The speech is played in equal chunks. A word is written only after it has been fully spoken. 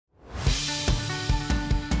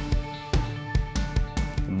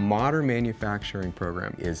Modern Manufacturing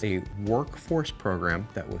Program is a workforce program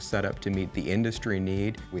that was set up to meet the industry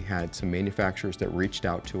need. We had some manufacturers that reached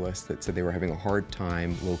out to us that said they were having a hard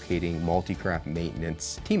time locating multi-craft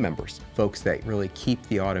maintenance team members, folks that really keep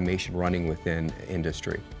the automation running within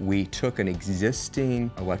industry. We took an existing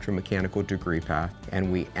electromechanical degree path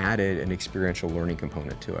and we added an experiential learning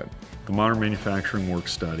component to it. The Modern Manufacturing Work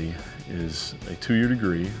Study is a 2-year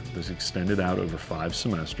degree that's extended out over 5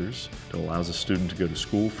 semesters. It allows a student to go to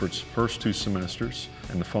school for its first 2 semesters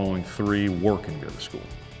and the following 3 work and go to school.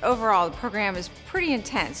 Overall, the program is pretty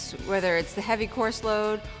intense, whether it's the heavy course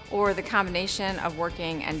load or the combination of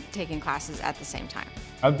working and taking classes at the same time.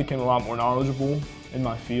 I've become a lot more knowledgeable in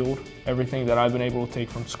my field. Everything that I've been able to take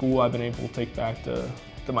from school, I've been able to take back to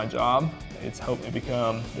my job. It's helped me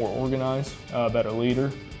become more organized, a better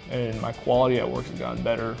leader, and my quality at work has gotten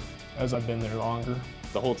better as I've been there longer.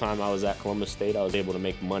 The whole time I was at Columbus State, I was able to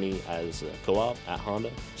make money as a co-op at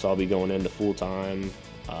Honda. So I'll be going into full-time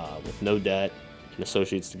with no debt, an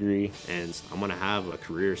associate's degree, and I'm gonna have a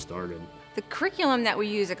career started. The curriculum that we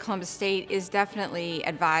use at Columbus State is definitely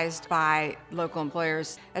advised by local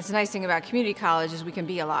employers. That's the nice thing about community college is we can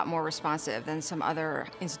be a lot more responsive than some other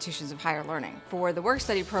institutions of higher learning. For the work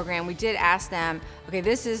study program, we did ask them, okay,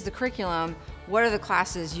 this is the curriculum, what are the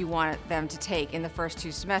classes you want them to take in the first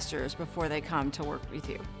 2 semesters before they come to work with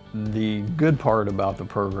you? The good part about the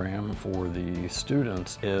program for the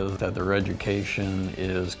students is that their education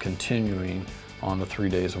is continuing on the 3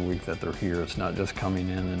 days a week that they're here. It's not just coming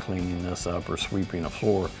in and cleaning this up or sweeping a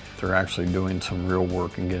floor. They're actually doing some real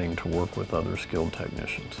work and getting to work with other skilled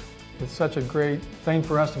technicians. It's such a great thing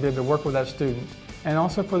for us to be able to work with that student and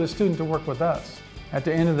also for the student to work with us. At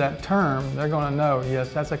the end of that term, they're going to know,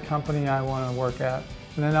 yes, that's a company I want to work at.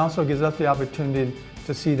 And then it also gives us the opportunity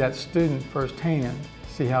to see that student firsthand,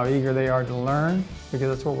 see how eager they are to learn, because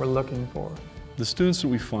that's what we're looking for. The students that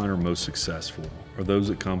we find are most successful are those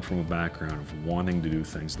that come from a background of wanting to do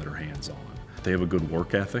things that are hands-on. They have a good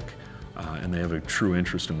work ethic and they have a true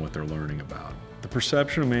interest in what they're learning about. The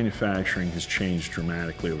perception of manufacturing has changed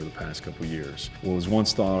dramatically over the past couple of years. What was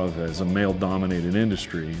once thought of as a male-dominated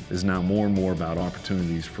industry is now more and more about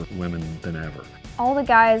opportunities for women than ever. All the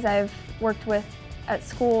guys I've worked with at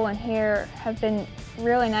school and here have been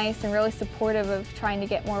really nice and really supportive of trying to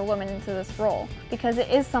get more women into this role because it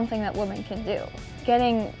is something that women can do.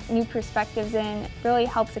 Getting new perspectives in really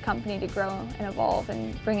helps a company to grow and evolve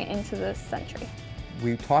and bring it into this century.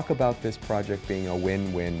 We talk about this project being a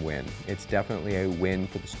win-win-win. It's definitely a win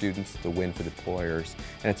for the students, it's a win for the employers,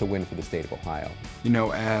 and it's a win for the state of Ohio. You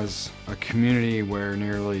know, as a community where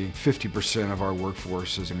nearly 50% of our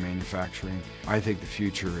workforce is in manufacturing, I think the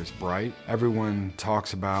future is bright. Everyone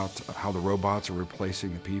talks about how the robots are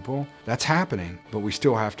replacing the people. That's happening, but we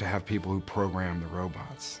still have to have people who program the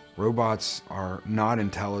robots. Robots are not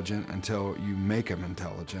intelligent until you make them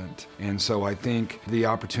intelligent. And so I think the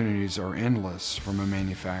opportunities are endless from a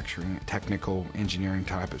manufacturing, technical, engineering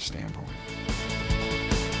type of standpoint.